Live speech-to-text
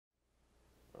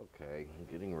Okay, I'm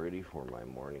getting ready for my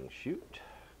morning shoot.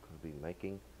 Going to be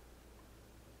making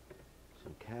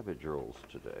some cabbage rolls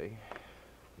today.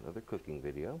 Another cooking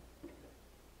video.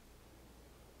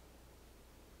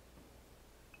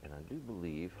 And I do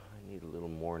believe I need a little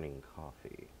morning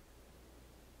coffee.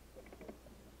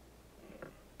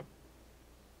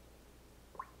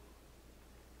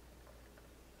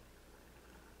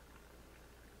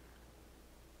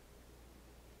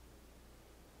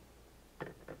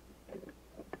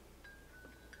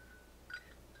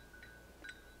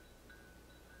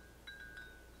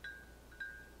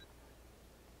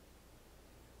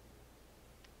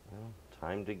 Well,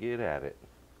 time to get at it.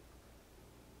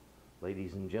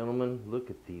 Ladies and gentlemen, look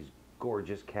at these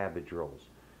gorgeous cabbage rolls.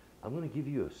 I'm going to give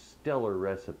you a stellar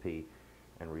recipe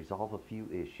and resolve a few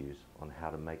issues on how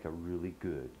to make a really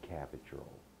good cabbage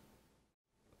roll.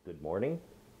 Good morning.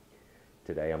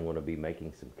 Today I'm going to be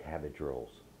making some cabbage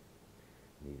rolls.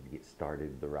 Need to get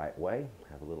started the right way.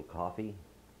 Have a little coffee.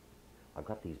 I've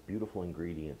got these beautiful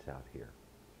ingredients out here.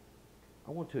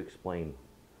 I want to explain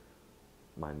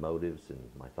my motives and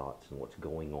my thoughts and what's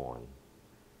going on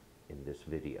in this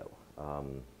video.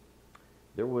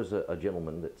 There was a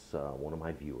gentleman that's one of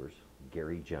my viewers,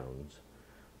 Gary Jones,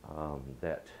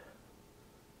 that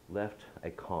left a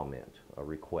comment, a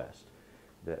request,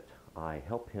 that I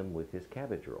help him with his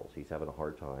cabbage rolls. He's having a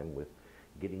hard time with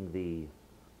getting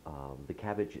the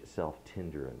cabbage itself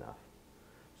tender enough.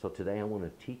 So today I want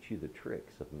to teach you the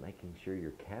tricks of making sure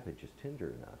your cabbage is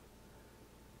tender enough.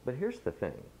 But here's the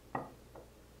thing.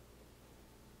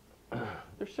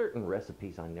 There's certain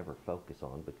recipes I never focus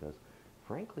on because,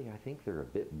 frankly, I think they're a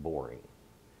bit boring.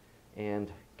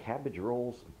 And cabbage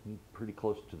rolls pretty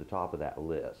close to the top of that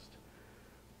list.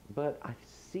 But I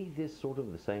see this sort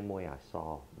of the same way I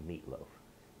saw meatloaf.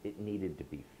 It needed to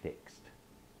be fixed.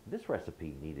 This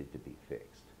recipe needed to be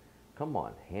fixed. Come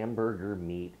on, hamburger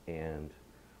meat and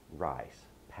rice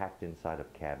packed inside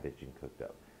of cabbage and cooked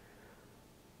up.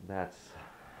 That's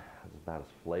about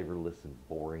as flavorless and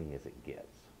boring as it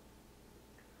gets.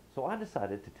 So I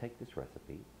decided to take this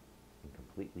recipe and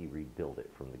completely rebuild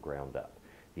it from the ground up.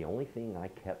 The only thing I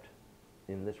kept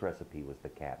in this recipe was the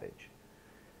cabbage.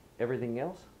 Everything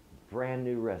else, brand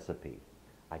new recipe.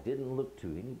 I didn't look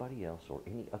to anybody else or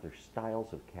any other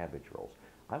styles of cabbage rolls.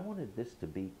 I wanted this to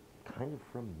be kind of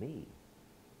from me.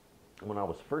 When I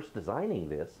was first designing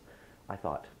this, I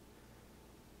thought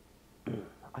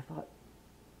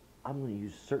I'm going to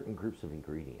use certain groups of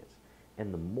ingredients.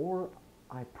 And the more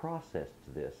I processed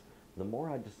this, the more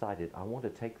I decided I want to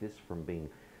take this from being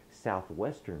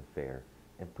Southwestern fare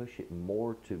and push it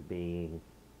more to being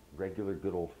regular,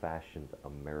 good old-fashioned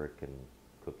American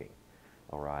cooking.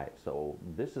 All right, so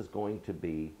this is going to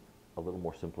be a little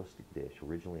more simplistic dish.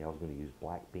 Originally, I was going to use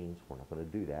black beans. We're not going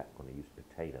to do that. I'm going to use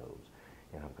potatoes.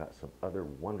 And I've got some other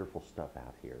wonderful stuff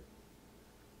out here.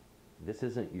 This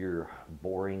isn't your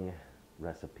boring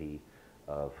recipe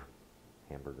of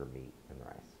hamburger meat and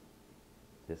rice.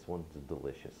 This one's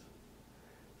delicious.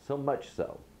 So much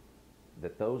so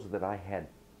that those that I had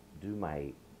do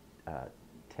my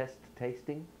test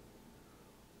tasting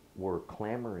were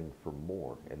clamoring for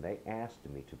more, and they asked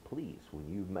me to please,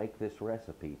 when you make this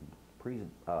recipe, please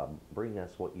bring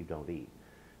us what you don't eat.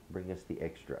 Bring us the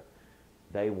extra.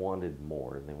 They wanted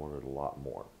more, and they wanted a lot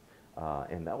more.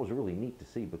 And that was really neat to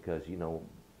see because, you know,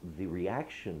 the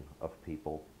reaction of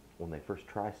people when they first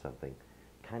try something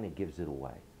kind of gives it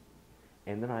away.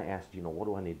 And then I asked, you know, what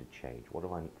do I need to change? What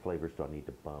flavors do I need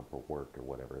to bump or work or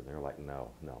whatever? And they're like,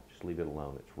 no, just leave it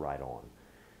alone. It's right on.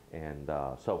 And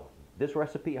so this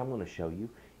recipe I'm going to show you,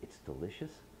 it's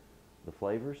delicious. The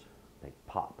flavors, they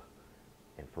pop.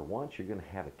 And for once, you're going to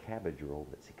have a cabbage roll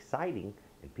that's exciting,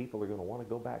 and people are going to want to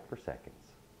go back for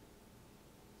seconds.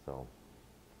 So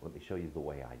let me show you the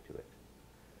way I do it.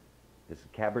 This is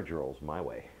cabbage rolls my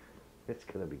way. It's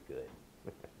going to be good.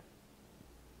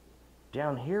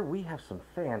 Down here we have some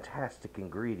fantastic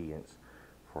ingredients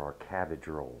for our cabbage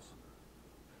rolls.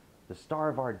 The star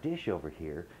of our dish over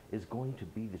here is going to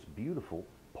be this beautiful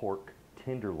pork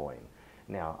tenderloin.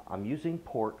 Now, I'm using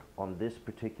pork on this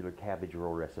particular cabbage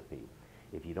roll recipe.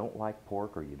 If you don't like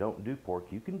pork or you don't do pork,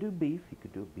 you can do beef. You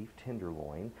could do a beef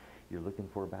tenderloin. You're looking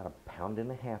for about 1.5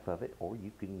 pounds of it, or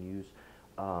you can use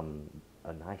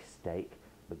a nice steak,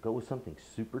 but go with something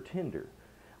super tender.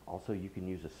 Also, you can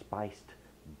use a spiced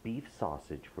beef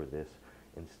sausage for this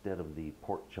instead of the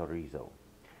pork chorizo.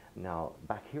 Now,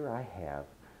 back here I have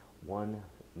one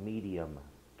medium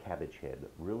cabbage head.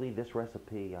 Really, this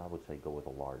recipe, I would say go with a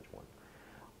large one.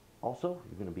 Also,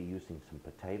 you're going to be using some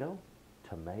potato,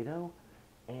 tomato,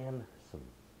 and some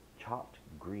chopped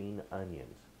green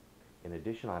onions. In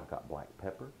addition, I've got black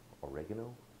pepper,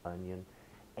 oregano, onion,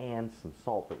 and some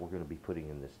salt that we're going to be putting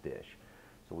in this dish.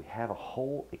 So we have a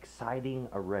whole exciting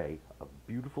array of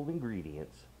beautiful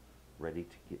ingredients ready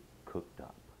to get cooked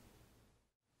up.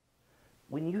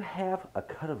 When you have a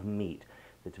cut of meat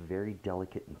that's very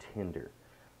delicate and tender,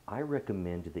 I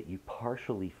recommend that you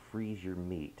partially freeze your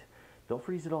meat. Don't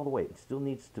freeze it all the way. It still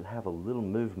needs to have a little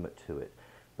movement to it,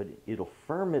 but it'll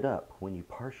firm it up when you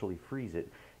partially freeze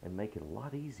it and make it a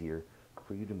lot easier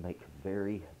for you to make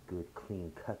very good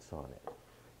clean cuts on it.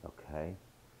 Okay?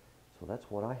 So that's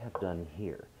what I have done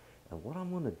here. And what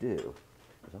I'm going to do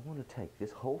is I'm going to take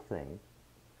this whole thing,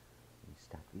 let me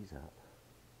stack these up,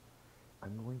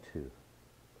 I'm going to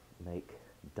make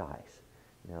dice.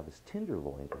 Now this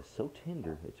tenderloin is so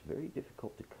tender it's very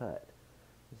difficult to cut.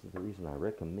 This is the reason I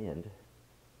recommend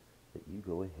that you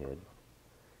go ahead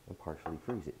and partially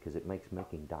freeze it, because it makes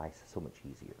making dice so much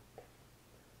easier.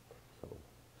 So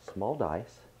small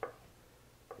dice,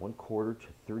 1/4 to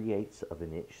 3/8 of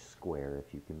an inch square,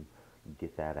 if you can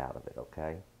get that out of it,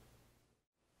 okay?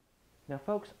 Now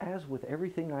folks, as with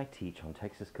everything I teach on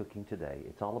Texas Cooking Today,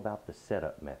 it's all about the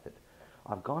setup method.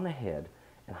 I've gone ahead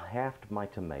and halved my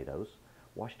tomatoes,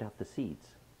 washed out the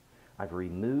seeds. I've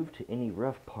removed any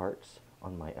rough parts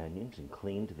on my onions and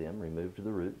cleaned them, removed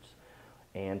the roots,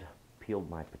 and peeled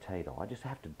my potato. I just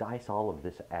have to dice all of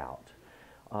this out.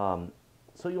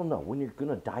 So you'll know, when you're going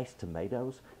to dice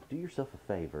tomatoes, do yourself a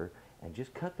favor and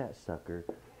just cut that sucker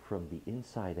from the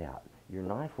inside out. Your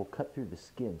knife will cut through the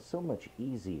skin so much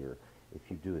easier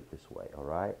if you do it this way,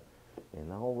 alright? And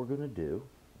now all we're going to do,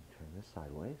 turn this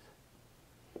sideways,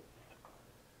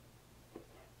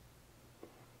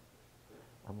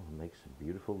 I'm going to make some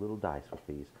beautiful little dice with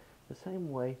these, the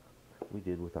same way we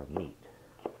did with our meat.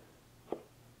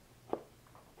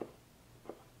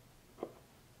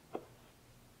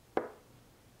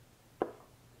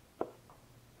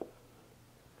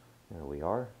 There we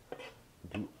are.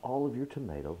 Do all of your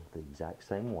tomato the exact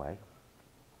same way.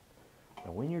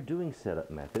 And when you're doing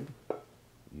setup method,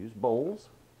 use bowls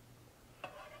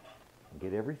and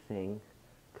get everything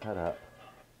cut up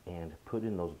and put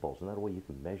in those bowls. And that way you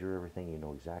can measure everything, you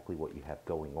know exactly what you have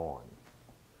going on.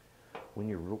 When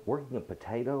you're working a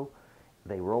potato,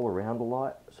 they roll around a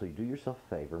lot, so you do yourself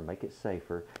a favor, make it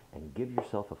safer, and give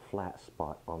yourself a flat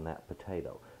spot on that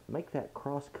potato. Make that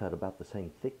cross cut about the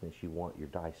same thickness you want your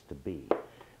dice to be.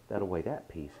 That way that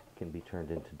piece can be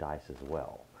turned into dice as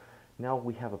well. Now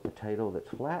we have a potato that's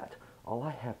flat. All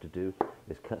I have to do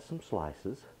is cut some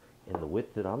slices in the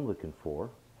width that I'm looking for,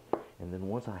 and then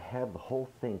once I have the whole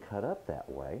thing cut up that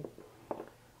way,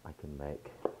 I can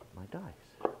make my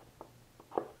dice.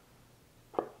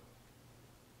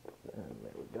 And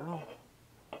there we go.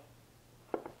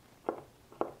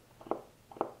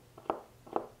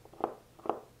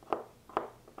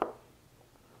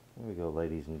 There we go,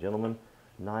 ladies and gentlemen.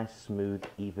 Nice, smooth,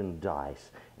 even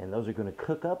dice. And those are going to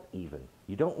cook up even.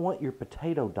 You don't want your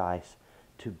potato dice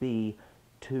to be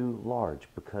too large,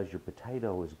 because your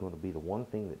potato is going to be the one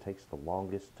thing that takes the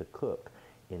longest to cook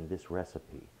in this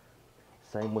recipe.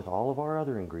 Same with all of our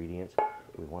other ingredients.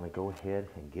 We want to go ahead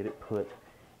and get it put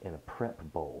in a prep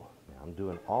bowl. Now I'm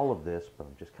doing all of this, but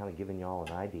I'm just kind of giving y'all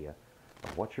an idea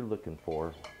of what you're looking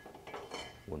for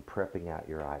when prepping out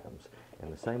your items.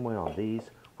 And the same way on these,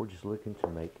 we're just looking to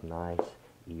make nice,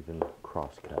 even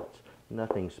cross cuts.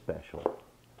 Nothing special.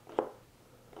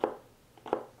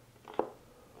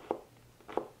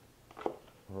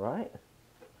 Alright?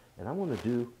 And I'm going to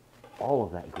do all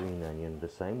of that green onion the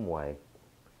same way.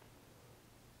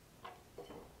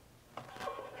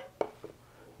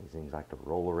 These things like to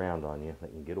roll around on you. They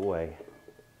can get away.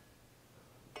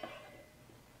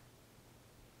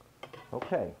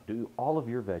 Okay, do all of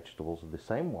your vegetables the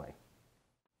same way.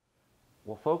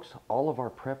 Well folks, all of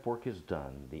our prep work is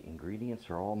done. The ingredients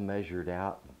are all measured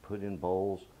out and put in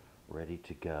bowls, ready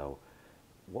to go.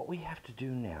 What we have to do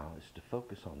now is to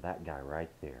focus on that guy right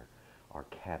there, our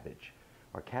cabbage.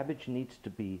 Our cabbage needs to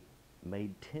be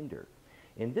made tender.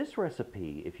 In this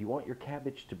recipe, if you want your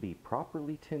cabbage to be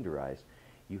properly tenderized,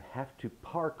 you have to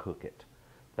par cook it.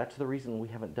 That's the reason we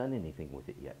haven't done anything with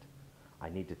it yet. I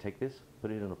need to take this,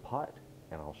 put it in a pot,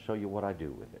 and I'll show you what I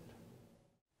do with it.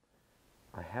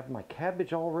 I have my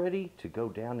cabbage all ready to go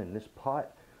down in this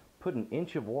pot. Put an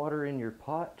inch of water in your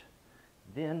pot,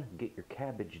 then get your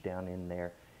cabbage down in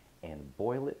there and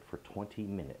boil it for 20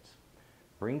 minutes.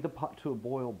 Bring the pot to a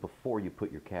boil before you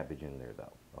put your cabbage in there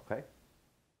though, okay?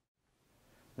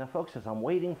 Now folks, as I'm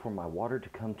waiting for my water to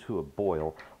come to a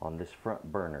boil on this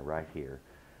front burner right here,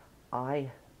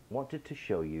 I wanted to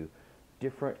show you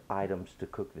different items to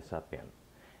cook this up in.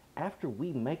 After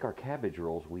we make our cabbage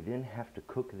rolls, we then have to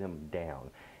cook them down,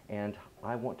 and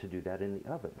I want to do that in the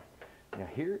oven. Now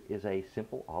here is a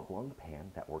simple oblong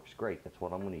pan that works great. That's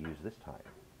what I'm going to use this time.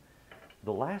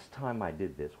 The last time I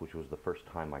did this, which was the first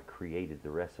time I created the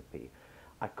recipe,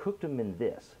 I cooked them in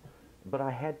this, but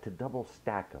I had to double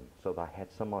stack them so that I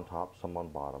had some on top, some on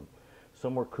bottom.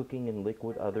 Some were cooking in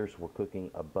liquid, others were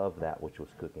cooking above that, which was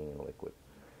cooking in liquid.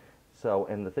 So,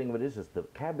 and the thing of it is the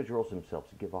cabbage rolls themselves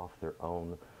give off their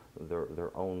own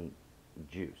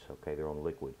juice, okay, their own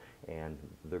liquid, and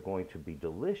they're going to be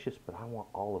delicious, but I want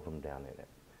all of them down in it.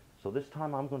 So this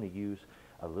time I'm going to use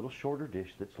a little shorter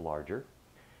dish that's larger,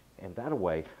 and that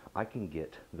way I can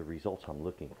get the results I'm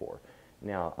looking for.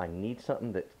 Now I need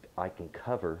something that I can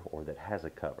cover or that has a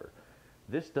cover.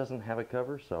 This doesn't have a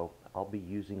cover, so I'll be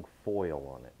using foil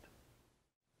on it.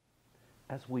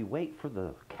 As we wait for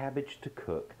the cabbage to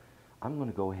cook, I'm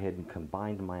going to go ahead and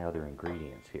combine my other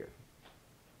ingredients here.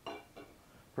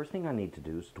 First thing I need to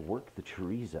do is to work the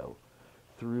chorizo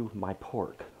through my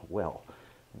pork well,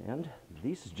 and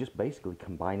this is just basically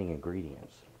combining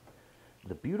ingredients.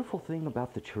 The beautiful thing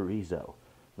about the chorizo,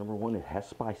 number one, it has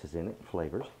spices in it,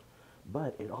 flavors,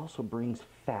 but it also brings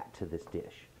fat to this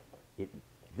dish.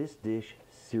 This dish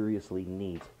seriously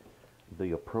needs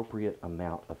the appropriate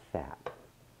amount of fat.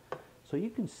 So you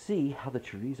can see how the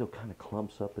chorizo kind of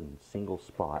clumps up in single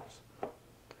spots,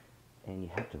 and you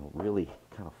have to really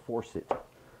kind of force it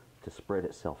to spread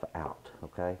itself out,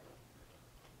 okay?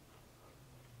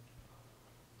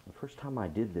 The first time I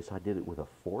did this, I did it with a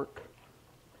fork,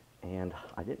 and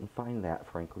I didn't find that,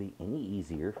 frankly, any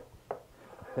easier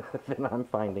than I'm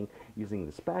finding using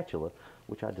the spatula,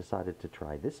 which I decided to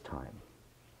try this time.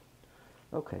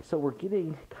 Okay, so we're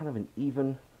getting kind of an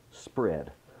even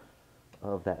spread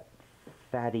of that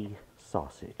fatty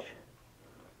sausage.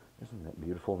 Isn't that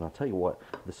beautiful? And I'll tell you what,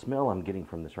 the smell I'm getting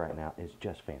from this right now is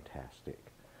just fantastic.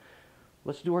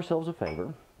 Let's do ourselves a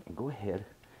favor and go ahead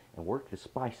and work the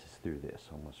spices through this.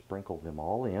 I'm going to sprinkle them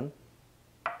all in.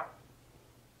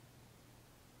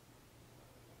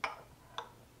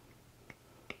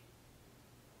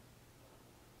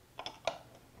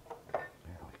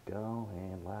 There we go.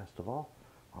 And last of all,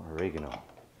 our oregano.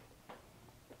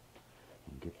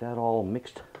 And get that all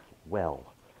mixed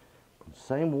well. The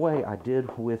same way I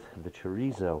did with the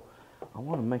chorizo, I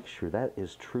want to make sure that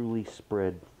is truly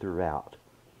spread throughout.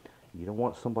 You don't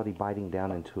want somebody biting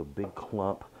down into a big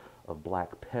clump of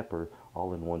black pepper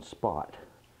all in one spot.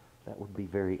 That would be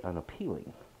very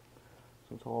unappealing.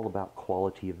 So it's all about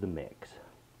quality of the mix.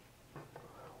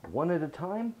 One at a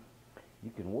time,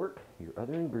 you can work your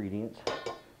other ingredients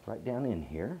right down in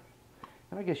here.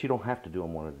 And I guess you don't have to do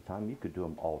them one at a time. You could do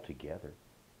them all together.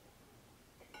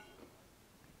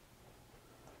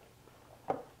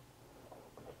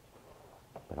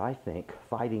 But I think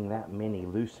fighting that many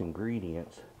loose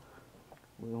ingredients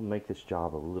will make this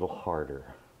job a little harder.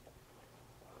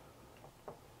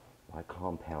 Why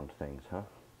compound things, huh?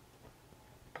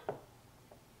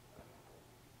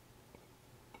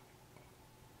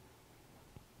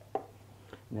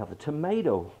 Now the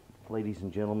tomato, ladies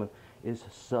and gentlemen, is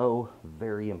so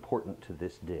very important to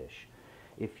this dish.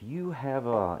 If you have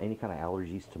any kind of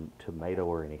allergies to tomato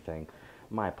or anything,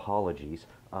 my apologies,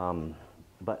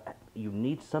 but you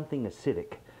need something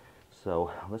acidic.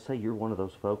 So let's say you're one of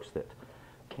those folks that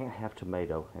can't have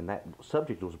tomato, and that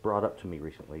subject was brought up to me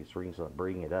recently. It's the reason I'm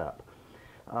bringing it up.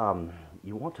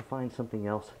 You want to find something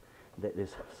else that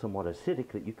is somewhat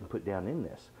acidic that you can put down in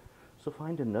this. So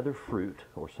find another fruit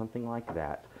or something like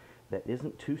that that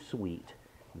isn't too sweet,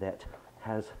 that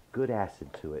has good acid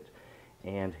to it,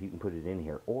 and you can put it in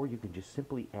here. Or you can just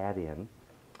simply add in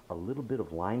a little bit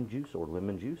of lime juice or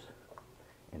lemon juice,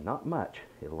 and not much.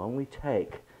 It'll only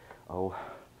take,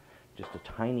 just a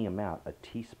tiny amount, a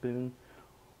teaspoon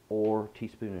or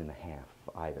teaspoon and a half,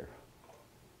 either.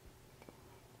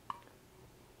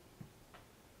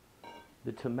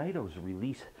 The tomatoes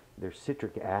release their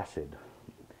citric acid,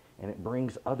 and it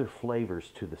brings other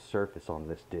flavors to the surface on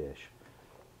this dish.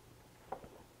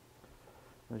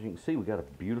 As you can see, we got a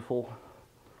beautiful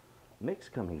mix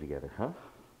coming together, huh?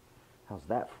 How's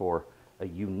that for a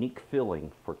unique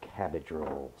filling for cabbage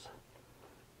rolls?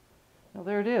 Now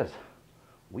there it is.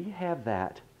 We have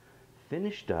that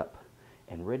finished up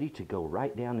and ready to go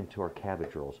right down into our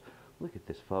cabbage rolls. Look at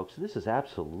this, folks. This is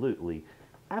absolutely,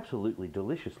 absolutely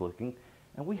delicious looking,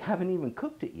 and we haven't even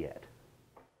cooked it yet.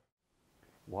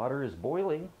 Water is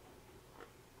boiling,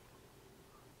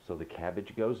 so the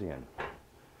cabbage goes in.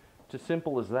 It's as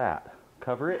simple as that.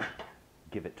 Cover it,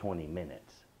 give it 20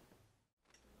 minutes.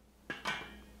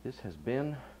 This has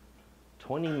been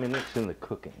 20 minutes in the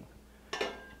cooking.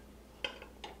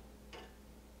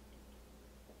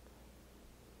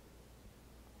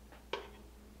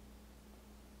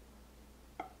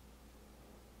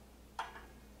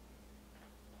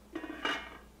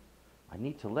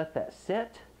 need to let that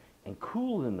set and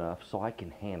cool enough so I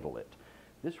can handle it.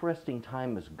 This resting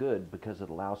time is good because it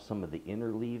allows some of the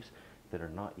inner leaves that are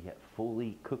not yet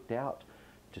fully cooked out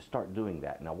to start doing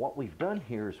that. Now what we've done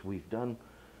here is we've done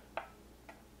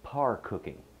par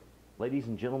cooking. Ladies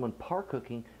and gentlemen, par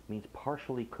cooking means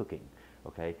partially cooking.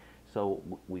 Okay, so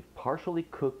we've partially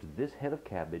cooked this head of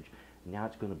cabbage. Now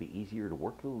it's going to be easier to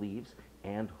work the leaves,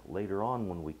 and later on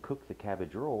when we cook the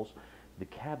cabbage rolls, the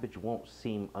cabbage won't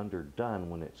seem underdone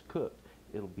when it's cooked.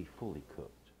 It'll be fully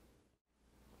cooked.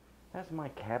 As my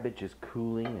cabbage is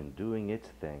cooling and doing its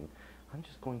thing, I'm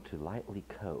just going to lightly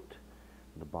coat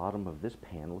the bottom of this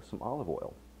pan with some olive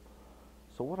oil.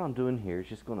 So what I'm doing here is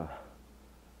just going to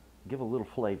give a little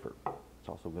flavor. It's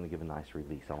also going to give a nice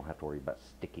release. I don't have to worry about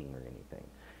sticking or anything.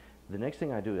 The next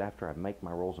thing I do after I make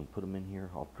my rolls and put them in here,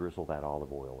 I'll drizzle that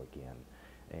olive oil again.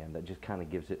 And that just kind of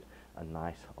gives it a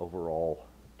nice overall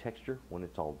texture when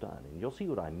it's all done. And you'll see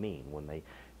what I mean when they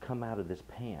come out of this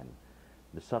pan.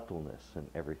 The suppleness and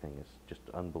everything is just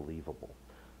unbelievable.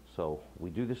 So we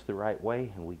do this the right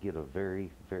way and we get a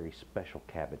very, very special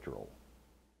cabbage roll.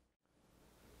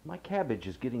 My cabbage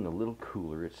is getting a little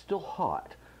cooler. It's still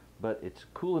hot, but it's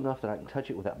cool enough that I can touch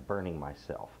it without burning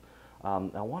myself.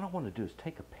 Now what I want to do is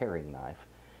take a paring knife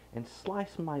and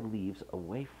slice my leaves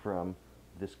away from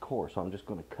this core. So I'm just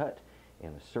going to cut in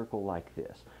a circle like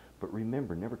this. But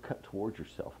remember, never cut towards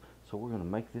yourself. So we're going to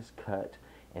make this cut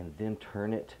and then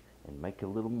turn it and make a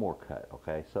little more cut.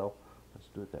 Okay, so let's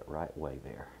do it that right way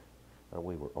there. That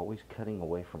way we're always cutting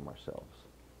away from ourselves.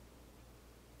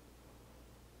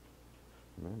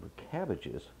 Remember,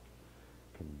 cabbages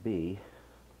can be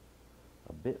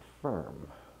a bit firm.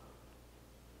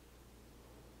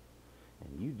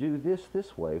 And you do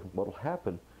this way, what will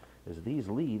happen is these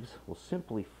leaves will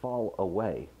simply fall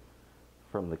away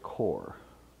from the core.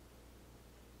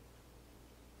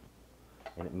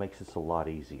 And it makes this a lot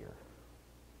easier.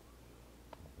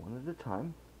 One at a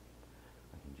time,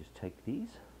 I can just take these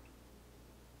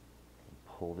and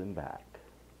pull them back.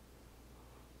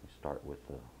 Start with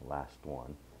the last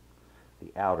one,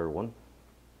 the outer one,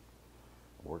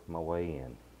 work my way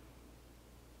in.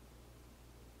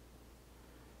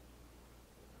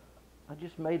 I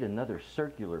just made another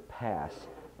circular pass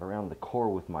around the core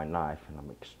with my knife, and I'm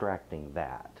extracting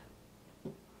that.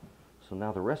 So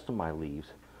now the rest of my leaves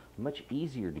are much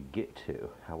easier to get to.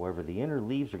 However, the inner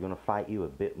leaves are going to fight you a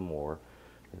bit more.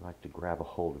 They like to grab a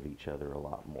hold of each other a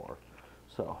lot more.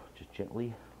 So just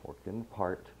gently work them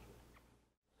apart.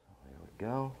 There we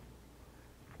go.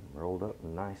 And rolled up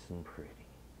nice and pretty.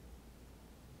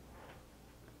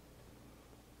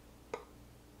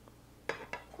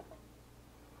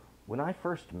 When I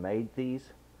first made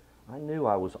these, I knew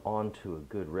I was onto a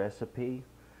good recipe.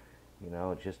 You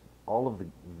know, just all of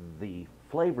the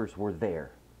flavors were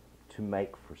there to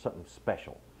make for something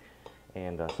special.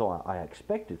 And so I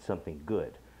expected something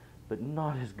good, but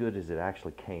not as good as it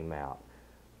actually came out.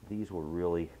 These were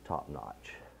really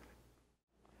top-notch.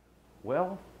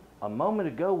 Well, a moment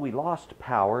ago we lost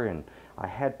power, and I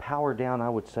had power down, I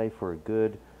would say, for a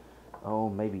good,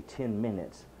 maybe 10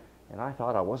 minutes. And I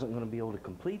thought I wasn't going to be able to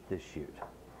complete this shoot.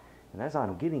 And as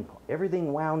I'm getting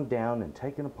everything wound down and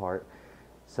taken apart,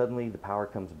 suddenly the power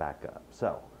comes back up.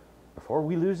 So, before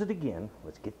we lose it again,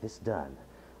 let's get this done.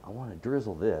 I want to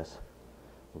drizzle this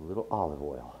with a little olive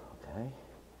oil, okay?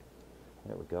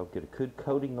 There we go. Get a good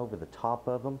coating over the top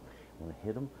of them. I'm going to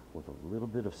hit them with a little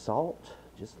bit of salt,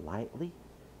 just lightly.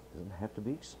 Doesn't have to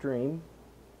be extreme.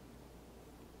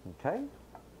 Okay?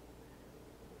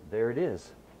 There it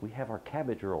is. We have our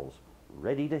cabbage rolls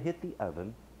ready to hit the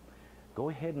oven. Go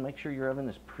ahead and make sure your oven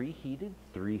is preheated,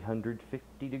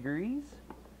 350 degrees,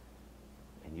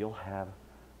 and you'll have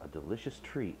a delicious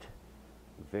treat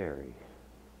very,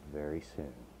 very soon.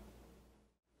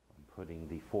 I'm putting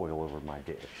the foil over my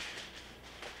dish.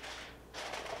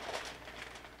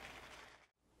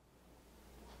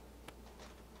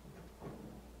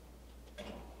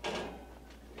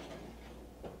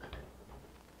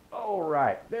 All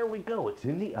right, there we go. It's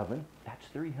in the oven. That's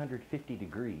 350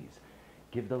 degrees.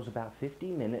 Give those about 50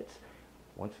 minutes.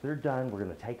 Once they're done, we're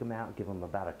going to take them out, give them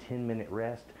about a 10-minute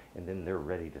rest, and then they're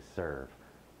ready to serve.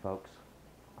 Folks,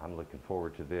 I'm looking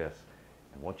forward to this.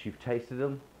 And once you've tasted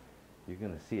them, you're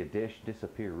going to see a dish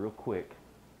disappear real quick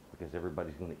because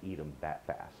everybody's going to eat them that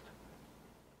fast.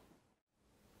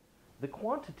 The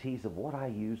quantities of what I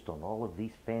used on all of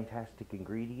these fantastic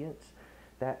ingredients,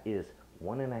 that is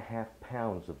 1.5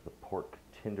 pounds of the pork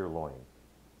tenderloin,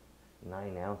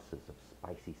 9 ounces of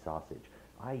spicy sausage.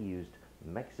 I used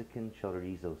Mexican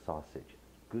chorizo sausage.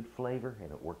 Good flavor,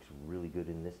 and it works really good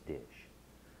in this dish.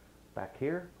 Back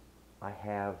here, I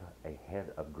have a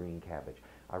head of green cabbage.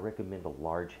 I recommend a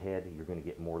large head. You're going to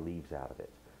get more leaves out of it.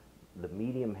 The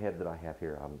medium head that I have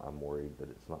here, I'm worried that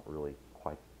it's not really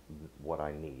quite what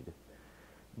I need.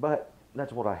 But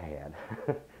that's what I had.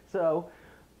 So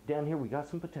down here we got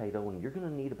some potato, and you're going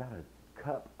to need about a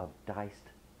cup of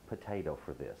diced potato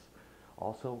for this.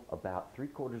 Also about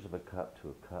 3/4 of a cup to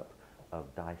a cup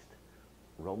of diced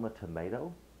Roma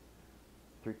tomato,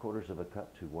 3/4 of a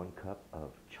cup to 1 cup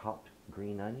of chopped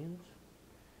green onions,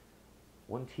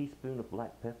 1 teaspoon of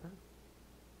black pepper,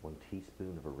 1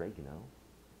 teaspoon of oregano,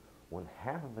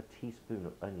 1/2 of a teaspoon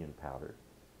of onion powder.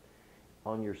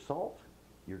 On your salt,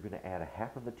 you're going to add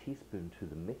 1/2 of a teaspoon to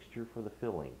the mixture for the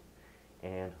filling,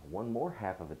 and 1 more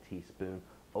 1/2 of a teaspoon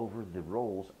over the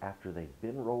rolls after they've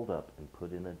been rolled up and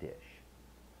put in a dish.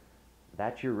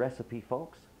 That's your recipe,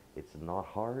 folks. It's not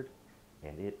hard,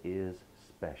 and it is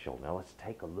special. Now let's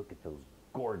take a look at those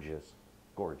gorgeous,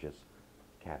 gorgeous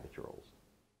cabbage rolls.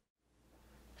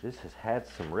 This has had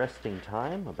some resting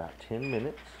time, about 10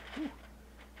 minutes. Whew.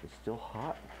 It's still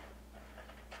hot,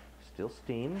 still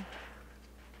steam.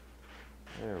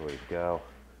 There we go.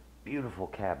 Beautiful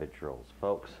cabbage rolls,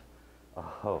 folks.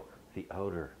 Oh, the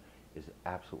odor is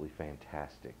absolutely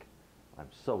fantastic.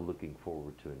 I'm so looking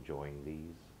forward to enjoying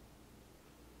these.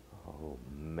 Oh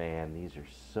man, these are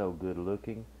so good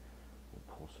looking.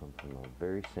 We'll pull some from the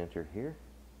very center here.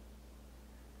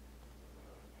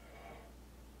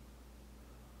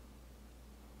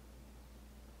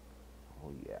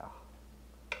 Oh yeah.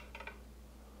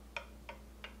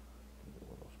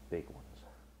 One of those big ones.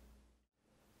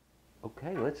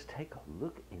 Okay, let's take a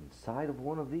look inside of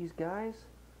one of these guys.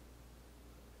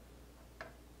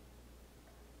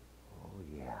 Oh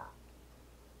yeah.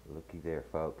 Looky there,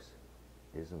 folks.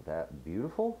 Isn't that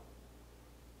beautiful?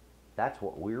 That's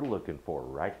what we're looking for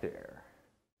right there.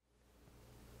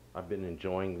 I've been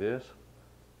enjoying this.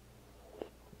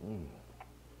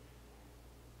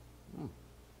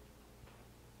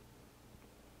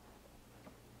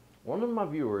 One of my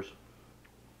viewers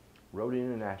wrote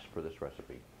in and asked for this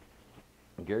recipe.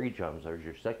 Gary Jums, there's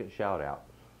your second shout out.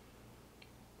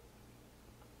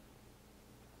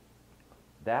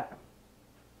 That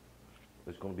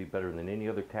is going to be better than any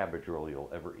other cabbage roll you'll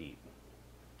ever eat.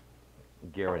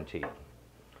 Guaranteed.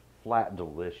 Flat,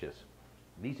 delicious.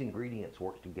 These ingredients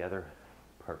work together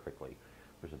perfectly.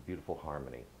 There's a beautiful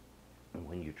harmony. And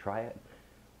when you try it,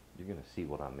 you're going to see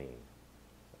what I mean.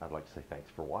 I'd like to say thanks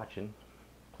for watching.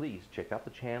 Please check out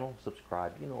the channel,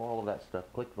 subscribe, you know, all of that stuff.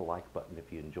 Click the like button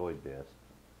if you enjoyed this.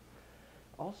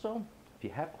 Also, if you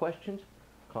have questions,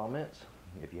 comments,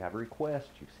 if you have a request,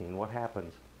 you've seen what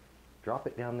happens, drop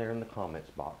it down there in the comments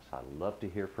box. I love to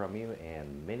hear from you,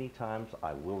 and many times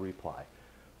I will reply.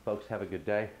 Folks, have a good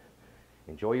day.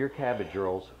 Enjoy your cabbage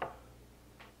rolls,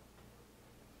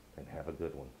 and have a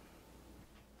good one.